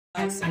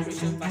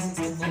separation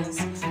versus divorce.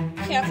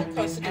 Careful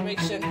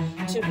consideration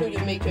to who you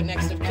make your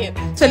next of kin.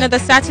 To another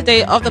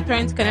Saturday of the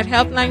Parent Connect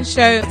Helpline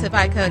Show.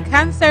 Obike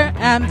cancer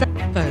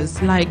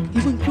first, like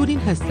even including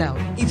herself.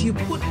 If you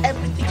put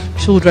everything,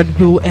 children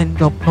who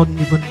end up not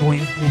even knowing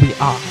who we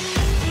are.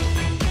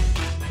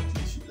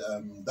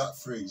 That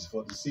phrase,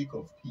 for the sake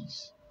of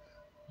peace,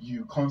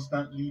 you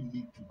constantly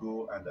need to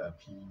go and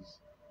appease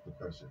the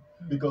person.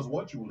 Because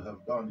what you will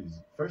have done is,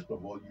 first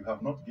of all, you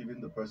have not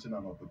given the person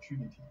an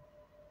opportunity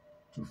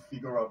to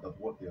figure out that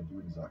what they're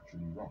doing is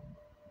actually wrong.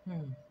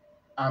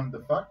 And the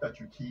fact that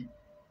you keep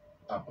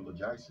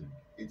apologizing,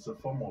 it's a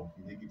form of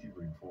negative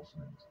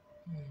reinforcement.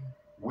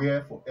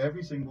 Where for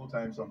every single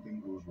time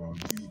something goes wrong,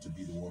 you need to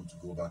be the one to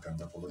go back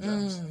and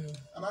apologize.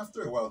 And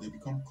after a while, they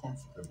become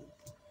comfortable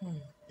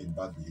in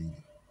bad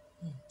behavior.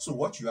 So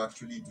what you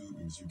actually do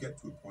is you get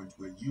to a point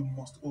where you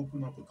must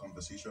open up a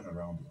conversation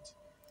around it.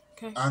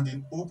 Okay. And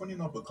in opening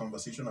up a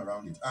conversation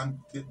around it, and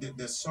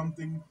there's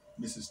something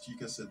Mrs.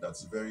 Chika said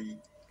that's very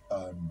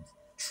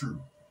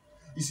true.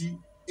 You see,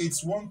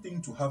 it's one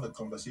thing to have a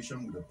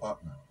conversation with a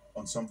partner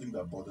on something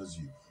that bothers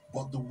you,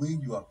 but the way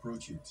you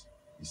approach it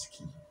is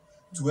key.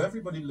 To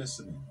everybody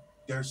listening,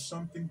 there's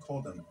something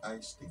called an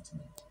I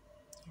statement.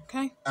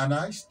 Okay. An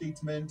I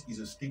statement is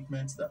a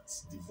statement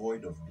that's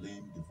devoid of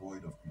blame,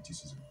 devoid of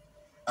criticism.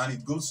 And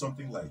it goes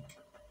something like,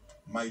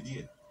 my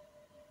dear,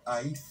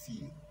 I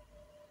feel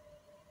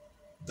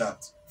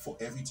that for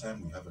every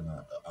time we have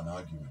an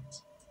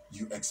argument,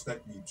 you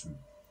expect me to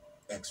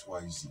X,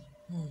 Y, Z.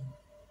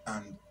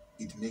 And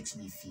it makes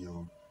me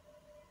feel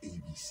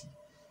ABC.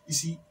 You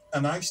see,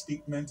 an I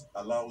statement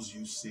allows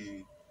you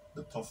say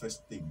the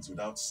toughest things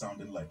without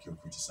sounding like you're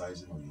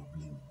criticizing or you're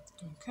blaming.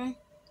 Okay.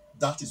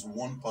 That is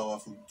one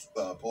powerful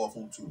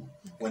tool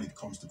when it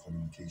comes to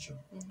communication.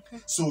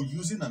 So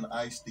using an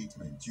I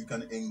statement, you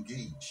can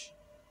engage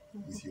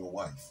with your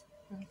wife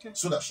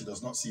so that she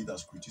does not see it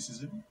as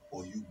criticism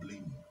or you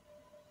blaming,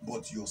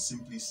 but you're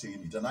simply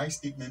saying it. An I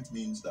statement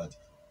means that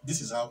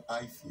this is how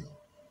I feel.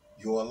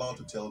 You're allowed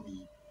to tell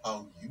me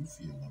how you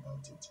feel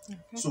about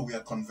it. So we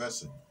are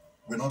conversing.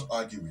 We're not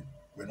arguing.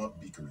 We're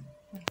not bickering.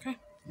 Okay.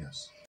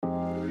 Yes.